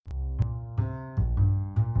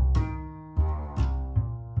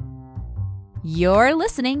You're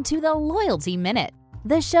listening to the Loyalty Minute,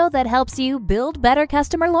 the show that helps you build better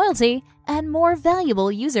customer loyalty and more valuable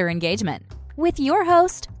user engagement. With your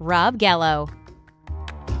host, Rob Gallo.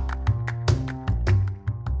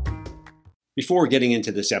 Before getting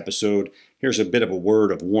into this episode, here's a bit of a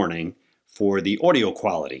word of warning for the audio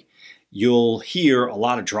quality. You'll hear a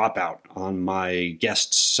lot of dropout on my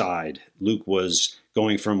guest's side. Luke was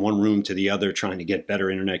going from one room to the other trying to get better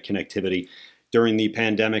internet connectivity. During the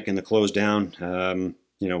pandemic and the close down,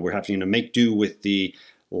 we're having to make do with the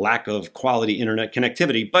lack of quality internet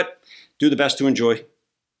connectivity, but do the best to enjoy.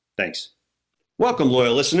 Thanks. Welcome,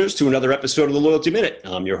 loyal listeners, to another episode of the Loyalty Minute.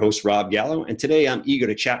 I'm your host, Rob Gallo, and today I'm eager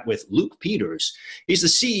to chat with Luke Peters. He's the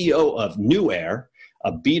CEO of NewAir,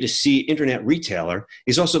 a B2C internet retailer.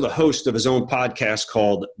 He's also the host of his own podcast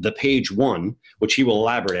called The Page One, which he will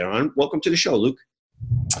elaborate on. Welcome to the show, Luke.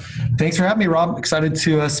 Thanks for having me, Rob. Excited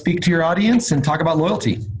to speak to your audience and talk about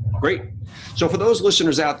loyalty. Great. So for those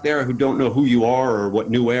listeners out there who don't know who you are or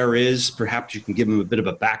what NewAir is, perhaps you can give them a bit of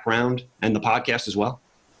a background and the podcast as well.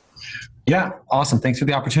 Yeah, awesome. Thanks for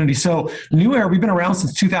the opportunity. So NewAir, we've been around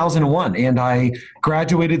since 2001, and I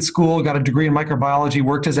graduated school, got a degree in microbiology,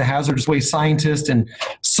 worked as a hazardous waste scientist, and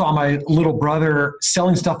saw my little brother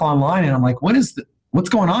selling stuff online, and I'm like, what's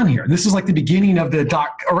going on here? This is like the beginning of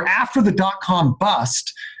after the dot-com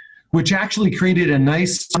bust, which actually created a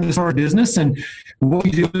nice sort of business. And what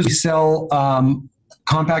we do is we sell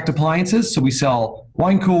compact appliances. So we sell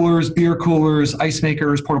wine coolers, beer coolers, ice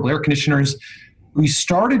makers, portable air conditioners. We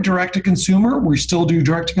started direct-to-consumer. We still do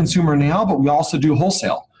direct-to-consumer now, but we also do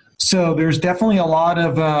wholesale. So there's definitely a lot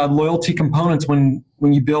of loyalty components when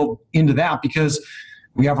you build into that, because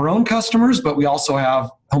we have our own customers, but we also have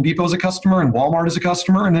Home Depot as a customer and Walmart as a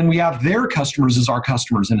customer, and then we have their customers as our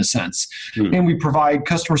customers in a sense. And we provide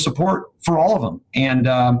customer support for all of them. And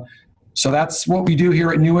so that's what we do here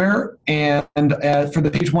at NewAir. And for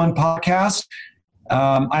the Page One podcast,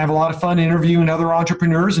 I have a lot of fun interviewing other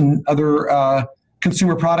entrepreneurs and other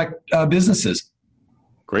consumer product businesses.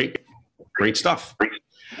 Great stuff.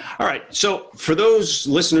 All right. So for those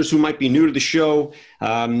listeners who might be new to the show,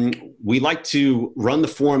 we like to run the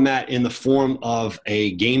format in the form of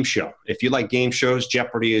a game show. If you like game shows,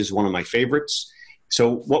 Jeopardy is one of my favorites.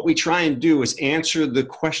 So what we try and do is answer the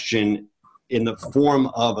question in the form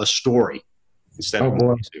of a story instead of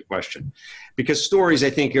a question. Because stories, I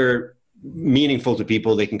think, are meaningful to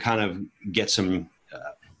people. They can kind of get some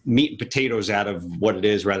meat and potatoes out of what it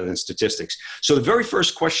is rather than statistics. So the very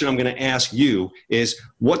first question I'm going to ask you is,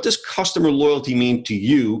 what does customer loyalty mean to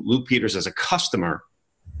you, Luke Peters, as a customer,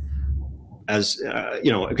 as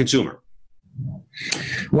a consumer?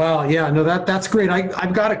 Well, yeah, no, that's great.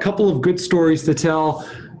 I've got a couple of good stories to tell.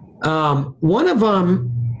 One of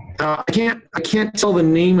them, I can't tell the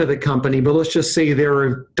name of the company, but let's just say they're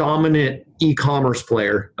a dominant e-commerce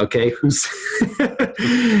player. Okay,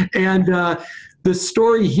 and the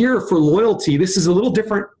story here for loyalty, this is a little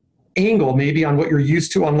different angle maybe on what you're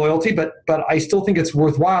used to on loyalty, but I still think it's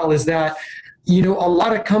worthwhile, is that, a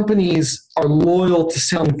lot of companies are loyal to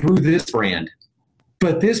selling through this brand,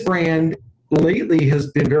 but this brand lately has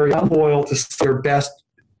been very unloyal to their best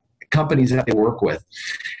companies that they work with.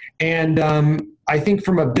 And I think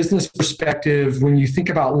from a business perspective, when you think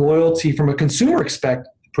about loyalty from a consumer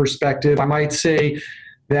perspective, I might say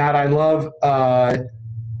that I love,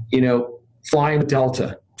 flying with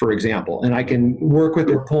Delta, for example, and I can work with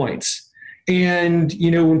their points. And,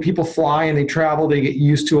 when people fly and they travel, they get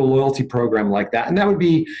used to a loyalty program like that. And that would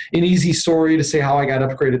be an easy story to say how I got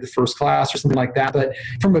upgraded to first class or something like that. But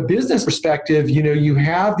from a business perspective, you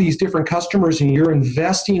have these different customers and you're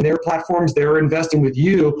investing in their platforms, they're investing with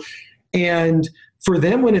you. And for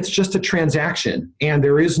them, when it's just a transaction and they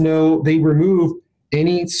remove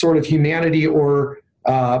any sort of humanity or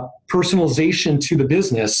personalization to the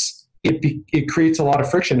business, it creates a lot of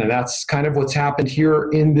friction. And that's kind of what's happened here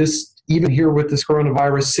even here with this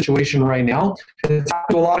coronavirus situation right now. It's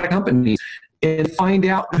happened to a lot of companies. And find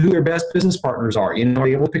out who their best business partners are. Are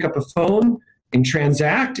you able to pick up a phone and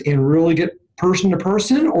transact and really get person to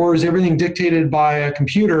person, or is everything dictated by a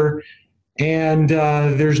computer and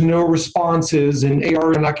there's no responses and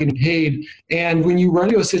AR are not getting paid? And when you run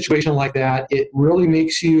into a situation like that, it really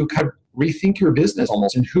makes you kind of rethink your business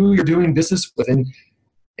almost and who you're doing business with.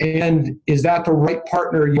 And is that the right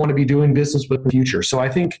partner you want to be doing business with in the future? So I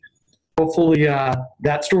think hopefully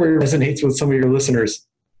that story resonates with some of your listeners.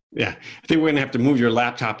 Yeah, I think we're going to have to move your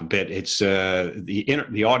laptop a bit. It's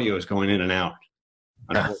the audio is going in and out,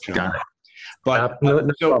 unfortunately. Got it. But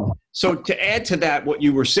so to add to that, what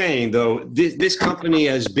you were saying, though, this company,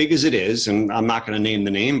 as big as it is, and I'm not going to name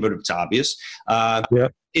the name, but it's obvious,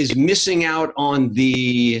 is missing out on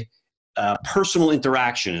the personal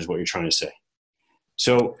interaction is what you're trying to say.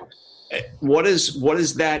 So what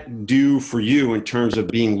does that do for you in terms of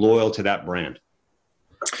being loyal to that brand?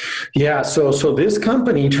 Yeah, so this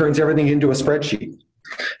company turns everything into a spreadsheet.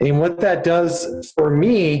 And what that does for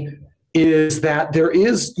me is that there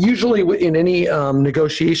is usually in any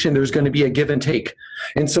negotiation, there's going to be a give and take.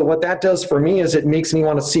 And so what that does for me is it makes me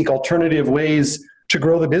want to seek alternative ways to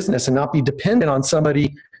grow the business and not be dependent on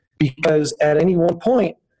somebody, because at any one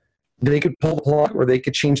point, they could pull the plug or they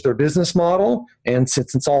could change their business model. And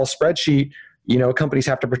since it's all a spreadsheet, companies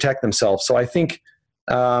have to protect themselves. So I think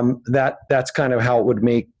that's kind of how it would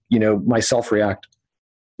make, myself react.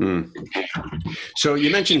 So you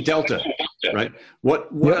mentioned Delta, right? What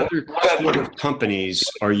other sort of companies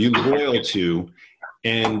are you loyal to,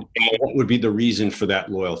 and what would be the reason for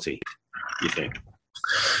that loyalty, you think?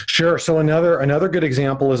 Sure. So another good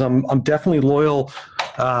example is I'm definitely loyal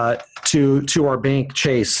to our bank,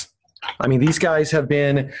 Chase. I mean, these guys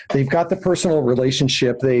they've got the personal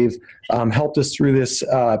relationship. They've helped us through this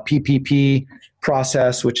PPP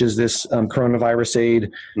process, which is this coronavirus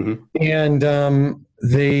aid. Mm-hmm. And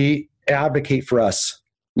they advocate for us,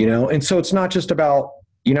 and so it's not just about,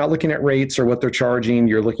 you're not looking at rates or what they're charging.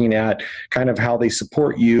 You're looking at kind of how they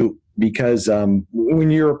support you, because when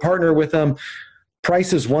you're a partner with them,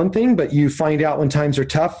 price is one thing, but you find out when times are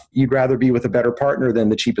tough, you'd rather be with a better partner than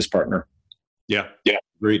the cheapest partner. Yeah.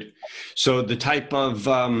 Agreed. So the type of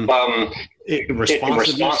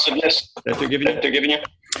responsiveness that they're giving you?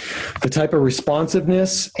 The type of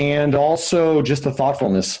responsiveness and also just the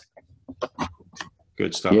thoughtfulness.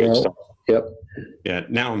 Good stuff. Yeah. Good stuff. Yep. Yeah.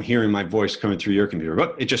 Now I'm hearing my voice coming through your computer,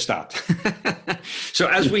 but it just stopped. So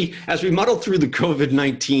as we muddle through the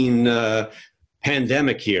COVID-19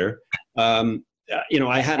 pandemic here,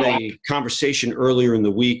 I had a conversation earlier in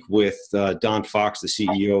the week with Don Fox, the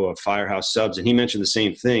CEO of Firehouse Subs, and he mentioned the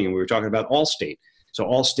same thing. And we were talking about Allstate. So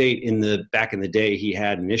Allstate, back in the day, he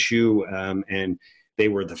had an issue, and they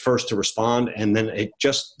were the first to respond. And then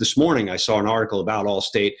just this morning, I saw an article about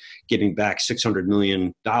Allstate giving back $600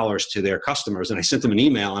 million to their customers. And I sent them an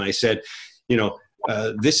email and I said,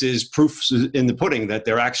 this is proof in the pudding that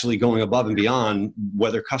they're actually going above and beyond,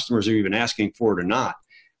 whether customers are even asking for it or not,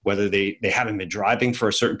 whether they haven't been driving for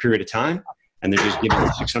a certain period of time, and they're just giving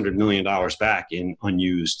 $600 million back in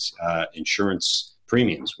unused insurance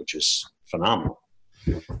premiums, which is phenomenal.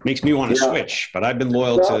 Makes me want to switch, but I've been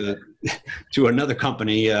loyal to another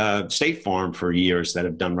company, State Farm, for years that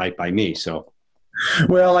have done right by me. So,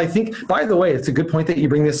 well, I think, by the way, it's a good point that you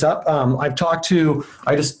bring this up. I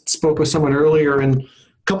just spoke with someone earlier and a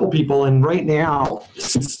couple people, and right now,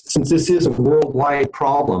 since this is a worldwide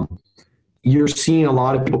problem, you're seeing a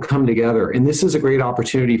lot of people come together, and this is a great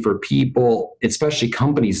opportunity for people, especially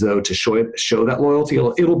companies, though, to show that loyalty.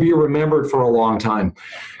 It'll be remembered for a long time.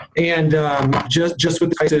 And just with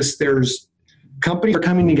the crisis, there's companies are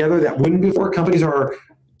coming together that wouldn't before. Companies are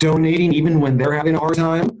donating even when they're having a hard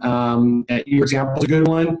time. Your example is a good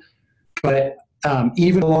one, but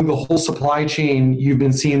even along the whole supply chain, you've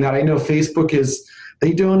been seeing that. I know Facebook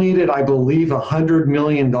they donated, I believe, $100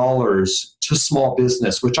 million to small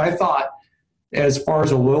business, which I thought, as far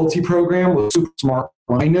as a loyalty program, was super smart.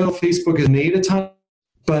 I know Facebook has made a ton,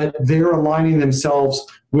 but they're aligning themselves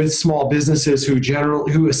with small businesses who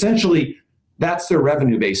essentially, that's their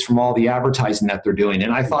revenue base from all the advertising that they're doing.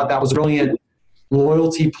 And I thought that was a brilliant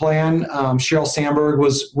loyalty plan. Sheryl Sandberg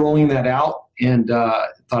was rolling that out, and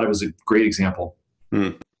thought it was a great example.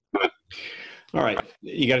 All right.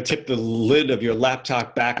 You got to tip the lid of your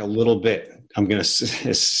laptop back a little bit. I'm going to,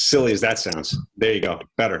 as silly as that sounds. There you go.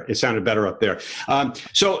 Better. It sounded better up there.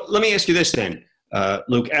 So let me ask you this then,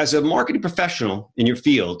 Luke. As a marketing professional in your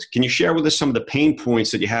field, can you share with us some of the pain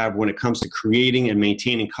points that you have when it comes to creating and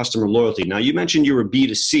maintaining customer loyalty? Now, you mentioned you were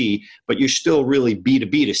B2C, but you're still really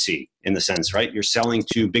B2B2C in the sense, right? You're selling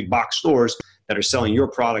to big box stores that are selling your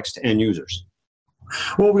products to end users.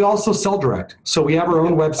 Well, we also sell direct. So we have our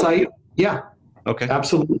own website. Yeah. Okay.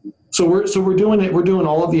 Absolutely. So we're doing it. We're doing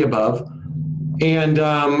all of the above. And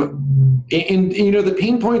the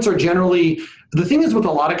pain points are generally, the thing is with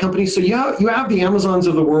a lot of companies, so you have the Amazons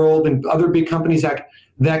of the world and other big companies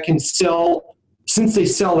that can sell, since they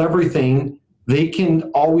sell everything, they can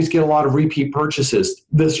always get a lot of repeat purchases.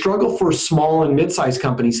 The struggle for small and mid-sized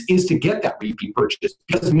companies is to get that repeat purchase,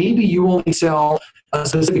 because maybe you only sell a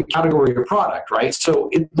specific category of product, right? So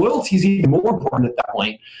loyalty is even more important at that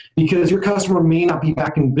point, because your customer may not be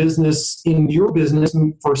back in your business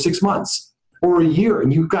for 6 months or a year,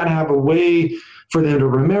 and you've got to have a way for them to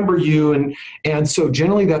remember you. And so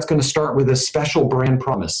generally that's going to start with a special brand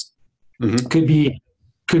promise. Mm-hmm.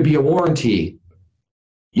 Could be a warranty,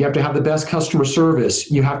 You have to have the best customer service.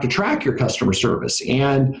 You have to track your customer service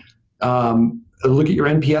and look at your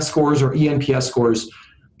NPS scores or ENPS scores.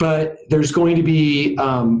 But there's going to be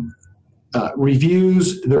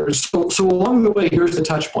reviews. So along the way, here's the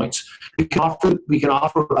touch points. We can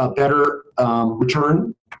offer a better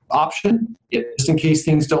return option just in case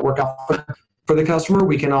things don't work out for the customer.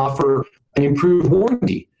 We can offer an improved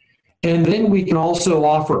warranty. And then we can also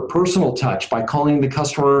offer a personal touch by calling the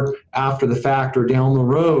customer after the fact or down the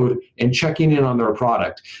road and checking in on their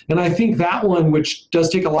product. And I think that one, which does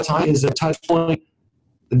take a lot of time, is a touch point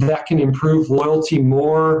that can improve loyalty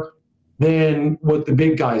more than what the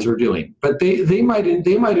big guys are doing. But they might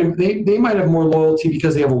have more loyalty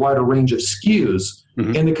because they have a wider range of SKUs,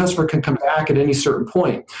 and the customer can come back at any certain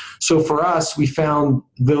point. So for us, we found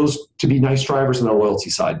those to be nice drivers on the loyalty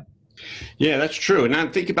side. Yeah, that's true. And I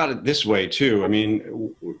think about it this way too. I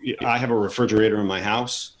mean, I have a refrigerator in my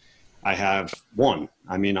house. I have one.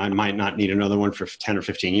 I mean, I might not need another one for 10 or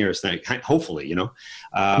 15 years, hopefully,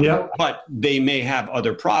 but they may have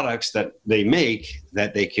other products that they make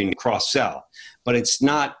that they can cross-sell. But it's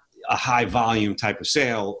not a high volume type of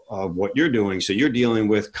sale of what you're doing. So you're dealing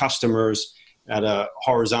with customers at a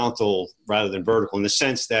horizontal rather than vertical, in the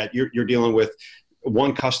sense that you're dealing with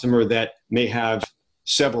one customer that may have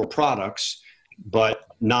several products, but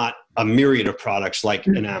not a myriad of products like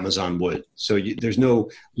an Amazon would. So there's no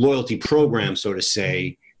loyalty program, so to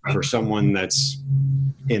say, for someone that's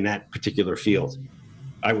in that particular field.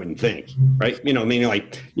 I wouldn't think, right? Meaning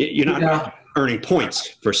like you're not earning points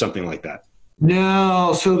for something like that.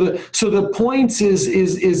 No. So the points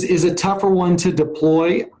is a tougher one to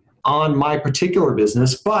deploy on my particular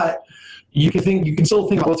business, but you can still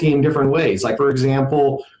think of loyalty in different ways. Like, for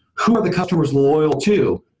example, who are the customers loyal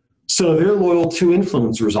to? So they're loyal to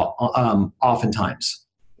influencers oftentimes.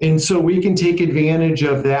 And so we can take advantage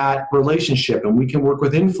of that relationship, and we can work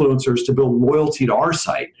with influencers to build loyalty to our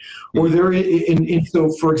site. Or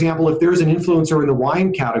so for example, if there's an influencer in the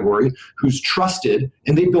wine category who's trusted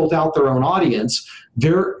and they built out their own audience,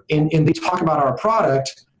 and they talk about our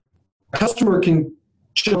product, a customer can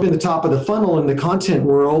jump in the top of the funnel in the content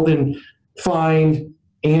world and find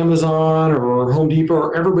Amazon or Home Depot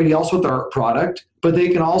or everybody else with our product, but they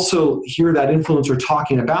can also hear that influencer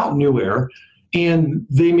talking about NewAir, and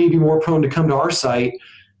they may be more prone to come to our site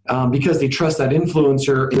because they trust that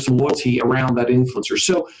influencer. There's some loyalty around that influencer.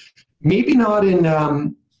 So maybe not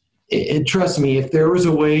trust me, if there was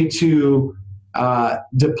a way to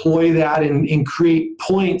deploy that and create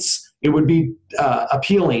points, it would be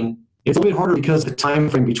appealing. It's a bit harder because of the time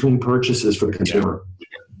frame between purchases for the consumer.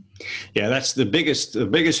 Yeah, that's the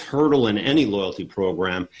biggest hurdle in any loyalty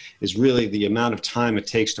program is really the amount of time it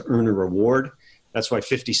takes to earn a reward. That's why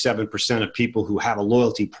 57% of people who have a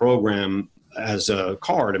loyalty program as a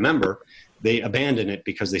member, they abandon it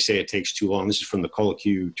because they say it takes too long. This is from the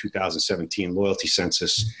COLAQ 2017 loyalty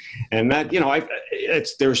census. And that,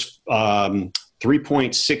 there's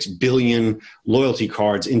 3.6 billion loyalty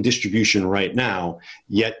cards in distribution right now,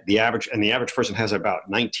 yet the average person has about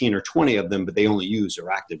 19 or 20 of them, but they only use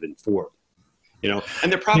or active in 4. And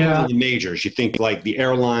they're probably the majors. You think like the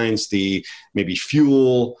airlines, the maybe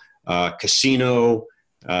fuel, casino,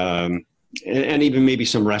 and even maybe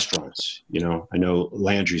some restaurants. I know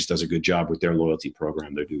Landry's does a good job with their loyalty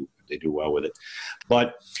program. They do well with it.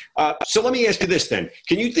 But so let me ask you this then.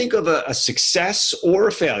 Can you think of a success or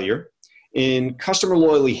a failure in customer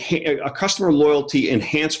loyalty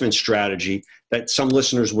enhancement strategy that some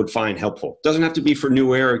listeners would find helpful? Doesn't have to be for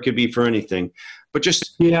NewAir, it could be for anything, but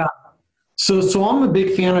just So I'm a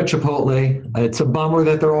big fan of Chipotle. It's a bummer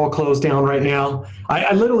that they're all closed down right now.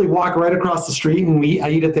 I literally walk right across the street, and I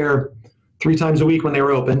eat it there 3 times a week when they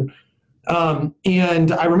were open.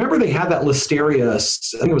 And I remember they had that Listeria,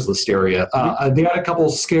 I think it was Listeria. They had a couple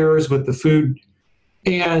scares with the food,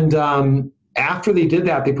 and after they did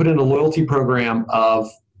that, they put in a loyalty program of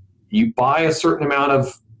you buy a certain amount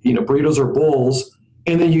of burritos or bowls,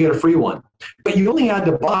 and then you get a free one. But you only had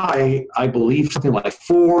to buy, I believe, something like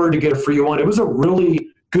 4 to get a free one. It was a really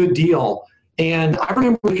good deal. And I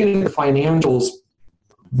remember looking at the financials.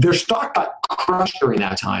 Their stock got crushed during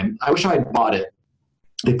that time. I wish I had bought it.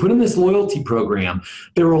 They put in this loyalty program.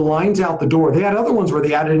 There were lines out the door. They had other ones where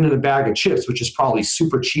they added in a bag of chips, which is probably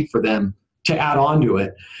super cheap for them to add on to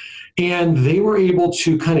it. And they were able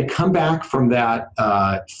to kind of come back from that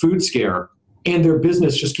food scare, and their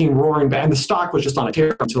business just came roaring back. And the stock was just on a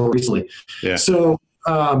tear until recently. Yeah. So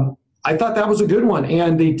I thought that was a good one.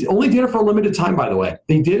 And they only did it for a limited time, by the way.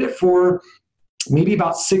 They did it for maybe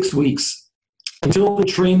about 6 weeks until they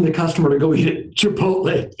trained the customer to go eat at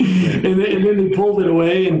Chipotle. and then they pulled it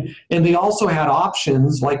away. And they also had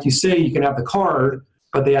options. Like you say, you can have the card,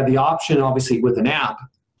 but they had the option, obviously, with an app.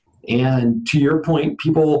 And to your point,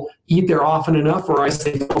 people eat there often enough where I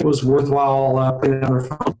say it was worthwhile putting it on their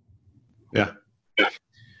phone. Yeah.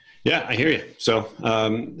 Yeah, I hear you. So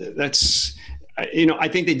that's, I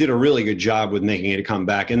think they did a really good job with making it a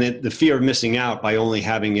comeback. And the fear of missing out by only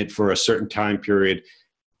having it for a certain time period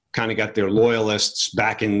kind of got their loyalists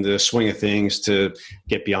back in the swing of things to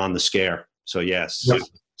get beyond the scare. So yes,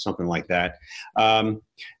 something like that.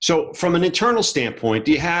 So from an internal standpoint,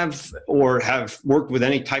 do you have worked with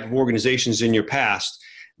any type of organizations in your past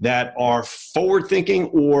that are forward thinking,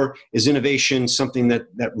 or is innovation something that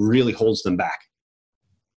really holds them back?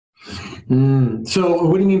 So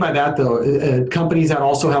what do you mean by that, though? Companies that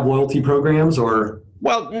also have loyalty programs, or?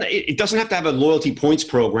 Well, it doesn't have to have a loyalty points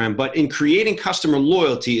program, but in creating customer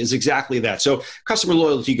loyalty is exactly that. So customer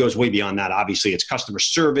loyalty goes way beyond that. Obviously, it's customer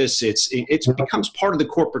service. It becomes part of the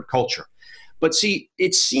corporate culture. But see,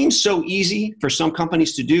 it seems so easy for some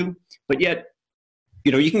companies to do, but yet,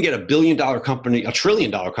 you can get $1 billion company, $1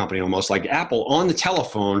 trillion company almost like Apple on the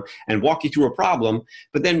telephone and walk you through a problem.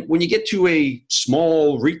 But then when you get to a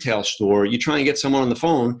small retail store, you try and get someone on the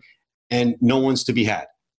phone and no one's to be had.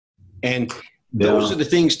 And those are the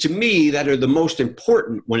things to me that are the most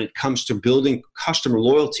important when it comes to building customer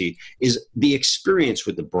loyalty, is the experience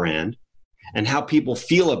with the brand and how people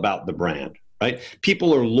feel about the brand, right?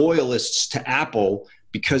 People are loyalists to Apple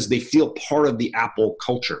because they feel part of the Apple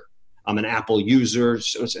culture. I'm an Apple user.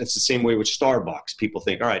 So it's the same way with Starbucks. People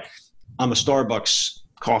think, all right, I'm a Starbucks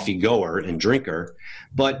coffee goer and drinker,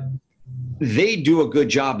 but they do a good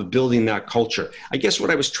job of building that culture. I guess what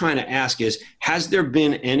I was trying to ask is, has there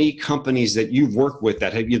been any companies that you've worked with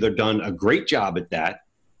that have either done a great job at that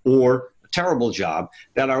or a terrible job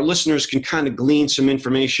that our listeners can kind of glean some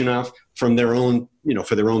information off from their own,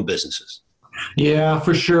 for their own businesses? Yeah,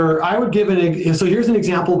 for sure. I would give so here's an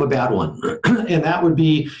example of a bad one. And that would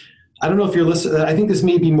be, I don't know if you're listening, I think this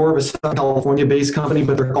may be more of a Southern California-based company,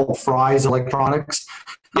 but they're called Fry's Electronics.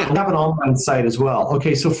 Yeah. They have an online site as well.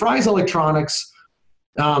 Okay, so Fry's Electronics,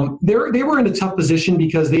 they were in a tough position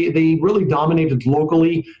because they really dominated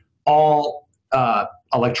locally all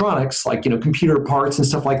electronics, like computer parts and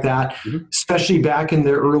stuff like that, especially back in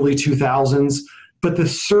the early 2000s. But the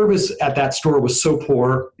service at that store was so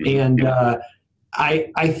poor, and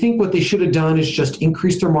I think what they should have done is just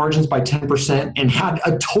increase their margins by 10% and had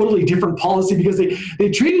a totally different policy, because they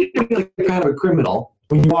treated it like kind of a criminal.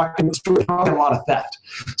 When you walk in the store, there was a lot of theft.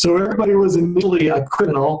 So everybody was initially a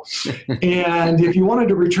criminal. And if you wanted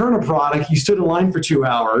to return a product, you stood in line for 2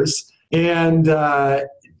 hours. And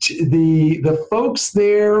the folks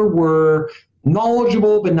there were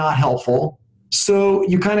knowledgeable but not helpful. So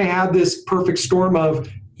you kind of had this perfect storm of,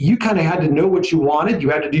 you kind of had to know what you wanted. You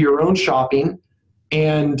had to do your own shopping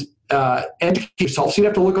and educate yourself. So you'd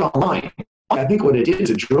have to look online. I think what it did is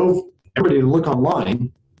it drove everybody to look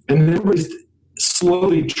online, and then everybody's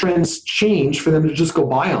slowly trends change for them to just go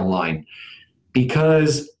buy online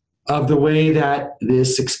because of the way that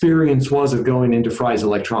this experience was of going into Fry's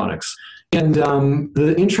Electronics. And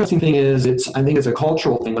the interesting thing is, I think it's a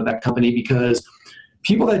cultural thing with that company, because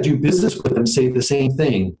people that do business with them say the same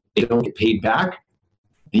thing. They don't get paid back.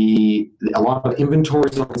 A lot of inventory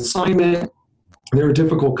is on consignment. They're a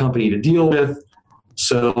difficult company to deal with.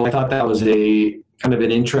 So I thought that was a kind of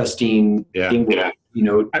an interesting thing that,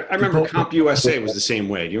 I remember CompUSA was the same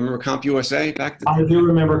way. Do you remember CompUSA back then? I do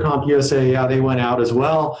remember CompUSA. Yeah, they went out as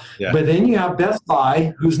well. Yeah. But then you have Best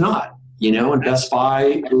Buy, who's not, and Best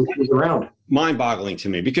Buy is around. Mind-boggling to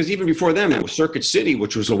me, because even before them, it was Circuit City,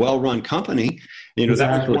 which was a well-run company.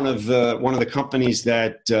 Exactly. That was one of the companies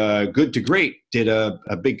that Good to Great did a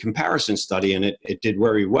big comparison study, and it did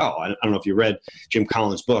very well. I don't know if you read Jim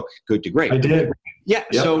Collins' book, Good to Great. I did. Yeah.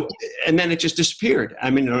 Yep. So, and then it just disappeared.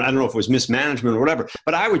 I mean, I don't know if it was mismanagement or whatever,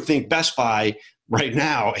 but I would think Best Buy right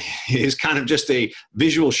now is kind of just a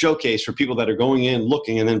visual showcase for people that are going in,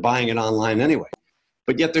 looking, and then buying it online anyway.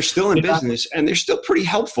 But yet they're still in business, and they're still pretty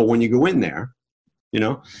helpful when you go in there,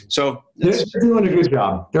 So they're doing a good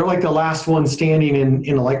job. They're like the last one standing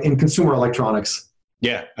in consumer electronics.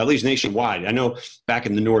 Yeah, at least nationwide. I know back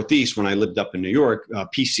in the Northeast when I lived up in New York,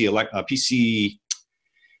 PC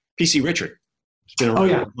Richard. It's been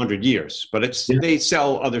around 100 years, but they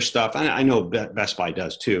sell other stuff. I know Best Buy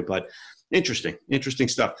does too, but interesting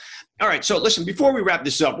stuff. All right, so listen, before we wrap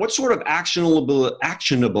this up, what sort of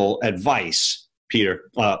actionable advice,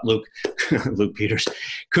 Luke Peters,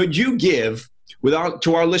 could you give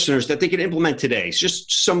to our listeners that they can implement today? It's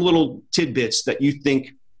just some little tidbits that you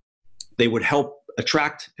think they would help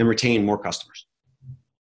attract and retain more customers.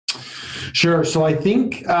 Sure. So I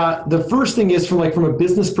think the first thing is from a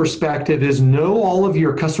business perspective is know all of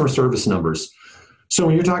your customer service numbers. So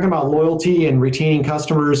when you're talking about loyalty and retaining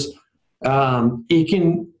customers,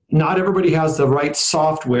 not everybody has the right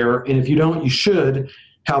software. And if you don't, you should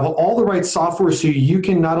have all the right software so you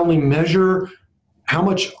can not only measure how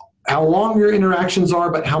long your interactions are,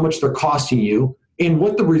 but how much they're costing you and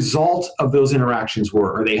what the result of those interactions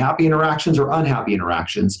were. Are they happy interactions or unhappy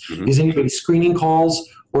interactions? Mm-hmm. Is anybody screening calls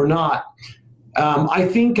or not? I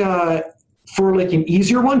think for like an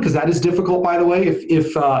easier one, because that is difficult, by the way,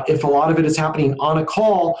 if a lot of it is happening on a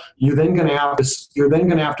call, you're then going to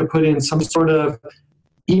have to put in some sort of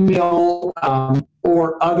email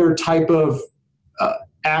or other type of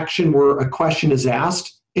action where a question is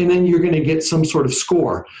asked, and then you're going to get some sort of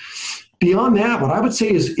score. Beyond that, what I would say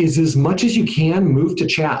is as much as you can, move to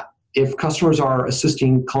chat if customers are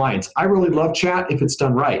assisting clients. I really love chat if it's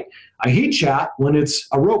done right. I hate chat when it's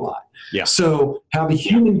a robot. Yeah. So have a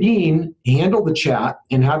human being handle the chat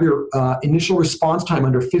and have your initial response time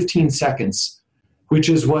under 15 seconds, which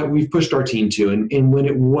is what we've pushed our team to. And when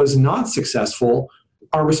it was not successful,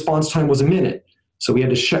 our response time was a minute. So we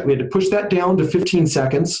had to push that down to 15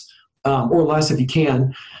 seconds or less if you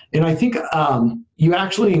can. And I think you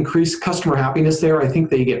actually increase customer happiness there. I think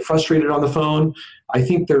they get frustrated on the phone. I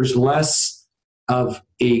think there's less of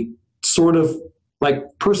a sort of like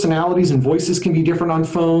personalities and voices can be different on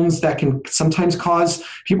phones. That can sometimes cause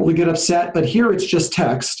people to get upset. But here it's just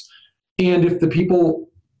text. And if the people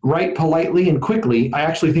write politely and quickly, I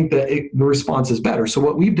actually think that the response is better. So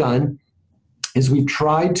what we've done is we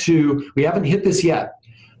haven't hit this yet,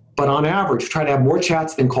 but on average, try to have more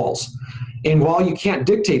chats than calls. And while you can't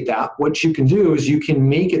dictate that, what you can do is you can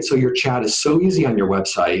make it so your chat is so easy on your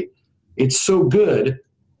website, it's so good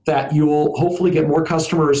that you will hopefully get more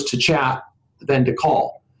customers to chat than to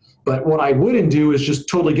call. But what I wouldn't do is just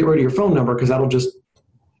totally get rid of your phone number, because that'll just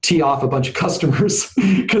tee off a bunch of customers,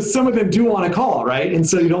 because some of them do want to call, right? And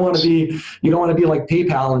so you don't want to be like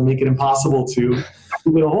PayPal and make it impossible to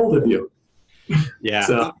get a hold of you. Yeah,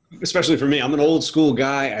 so, especially for me. I'm an old school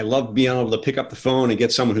guy. I love being able to pick up the phone and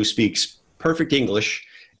get someone who speaks perfect English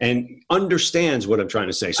and understands what I'm trying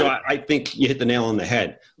to say. So I think you hit the nail on the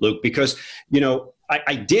head, Luke, because,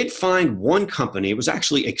 I did find one company, it was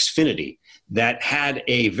actually Xfinity, that had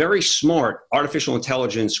a very smart artificial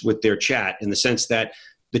intelligence with their chat, in the sense that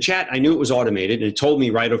the chat, I knew it was automated, and it told me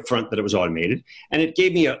right up front that it was automated, and it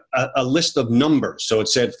gave me a list of numbers. So it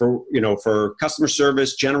said for customer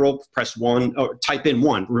service, general, press 1, or type in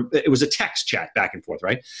 1. It was a text chat back and forth,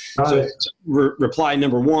 right? So reply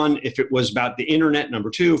number 1 if it was about the internet, number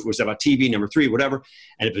 2 if it was about TV, number 3, whatever,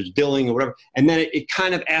 and if it was billing or whatever. And then it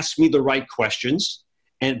kind of asked me the right questions,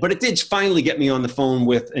 but it did finally get me on the phone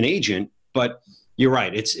with an agent. But you're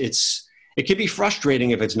right, it can be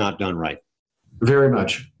frustrating if it's not done right. Very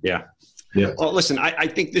much. Yeah. Yeah. Well, listen, I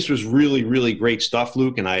think this was really, really great stuff,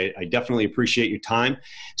 Luke, and I definitely appreciate your time.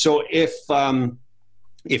 So if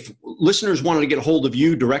listeners wanted to get a hold of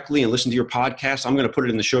you directly and listen to your podcast, I'm going to put it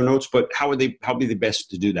in the show notes, but how would be the best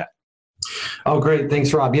to do that? Oh, great.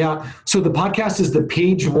 Thanks, Rob. Yeah. So the podcast is the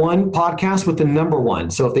Page One podcast with the number 1.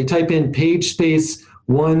 So if they type in page space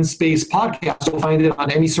 1 space podcast, you'll find it on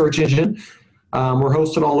any search engine. We're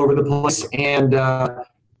hosted all over the place, and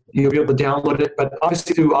you'll be able to download it. But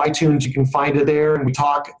obviously through iTunes, you can find it there. And we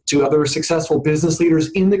talk to other successful business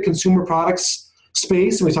leaders in the consumer products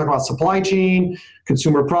space. And we talk about supply chain,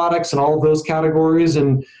 consumer products, and all of those categories,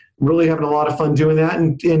 and really having a lot of fun doing that.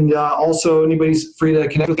 And also anybody's free to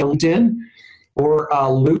connect with LinkedIn or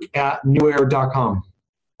Luke at NewAir.com.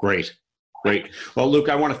 Great. Well, Luke,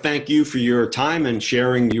 I want to thank you for your time and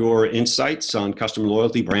sharing your insights on customer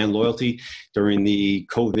loyalty, brand loyalty during the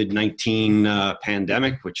COVID-19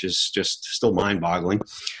 pandemic, which is just still mind-boggling.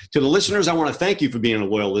 To the listeners, I want to thank you for being a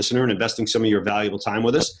loyal listener and investing some of your valuable time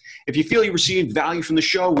with us. If you feel you received value from the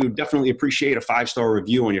show, we would definitely appreciate a 5-star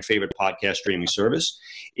review on your favorite podcast streaming service.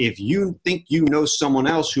 If you think you know someone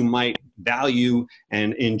else who might value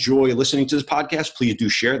and enjoy listening to this podcast, please do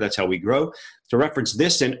share. That's how we grow. To reference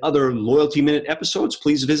this and other Loyalty Minute episodes,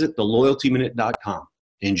 please visit theloyaltyminute.com.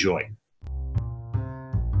 Enjoy.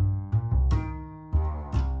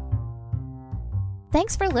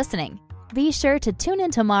 Thanks for listening. Be sure to tune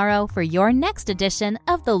in tomorrow for your next edition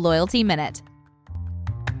of the Loyalty Minute.